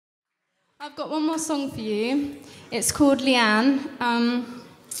I've got one more song for you. It's called Leanne.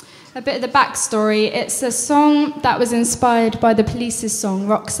 A bit of the backstory. It's a song that was inspired by the Police's song,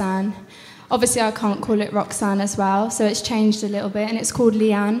 Roxanne. Obviously, I can't call it Roxanne as well, so it's changed a little bit, and it's called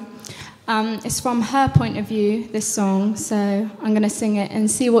Leanne. It's from her point of view, this song, so I'm going to sing it and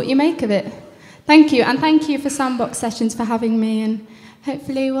see what you make of it. Thank you, and thank you for Soundbox Sessions for having me, and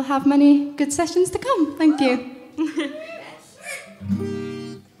hopefully we'll have many good sessions to come. Thank you.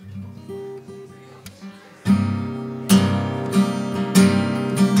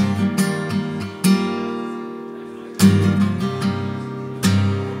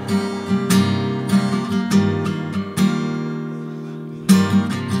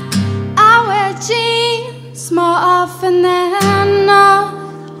 More often than not,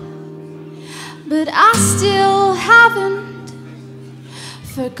 but I still haven't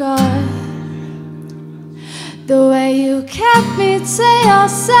forgot the way you kept me to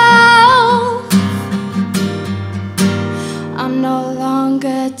yourself. I'm no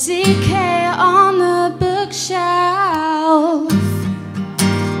longer decay on the bookshelf.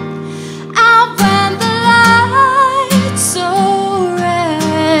 And when the lights so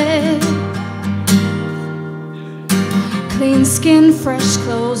red, clean skin, fresh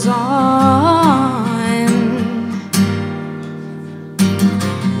clothes on,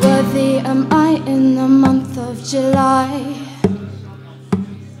 worthy am I in the month of July.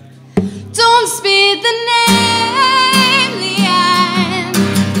 Don't speak the name, Leanne.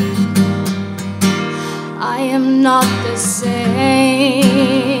 I am not the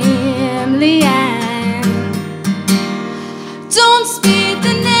same, Leanne. Don't speak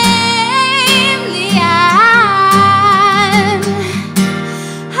the name,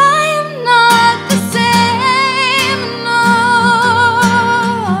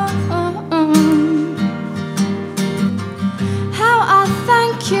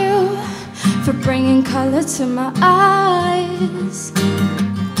 bringing color to my eyes.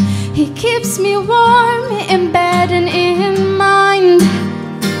 He keeps me warm in bed and in mind.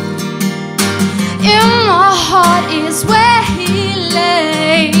 In my heart is where he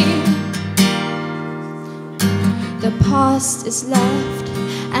lay. The past is left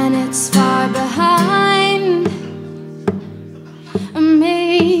and it's far behind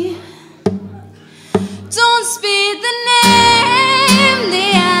me. Don't speak the name,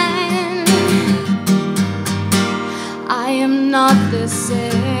 Leanne. I am not the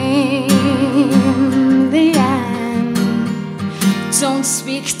same, Leanne. Don't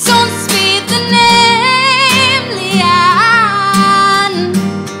speak the name, Leanne.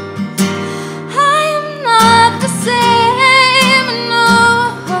 I am not the same, no.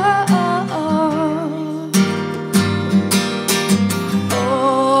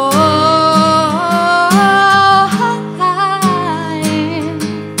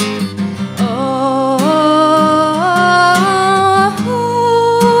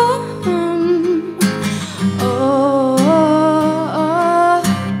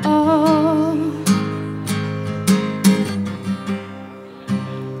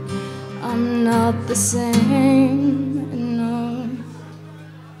 I'm not the same.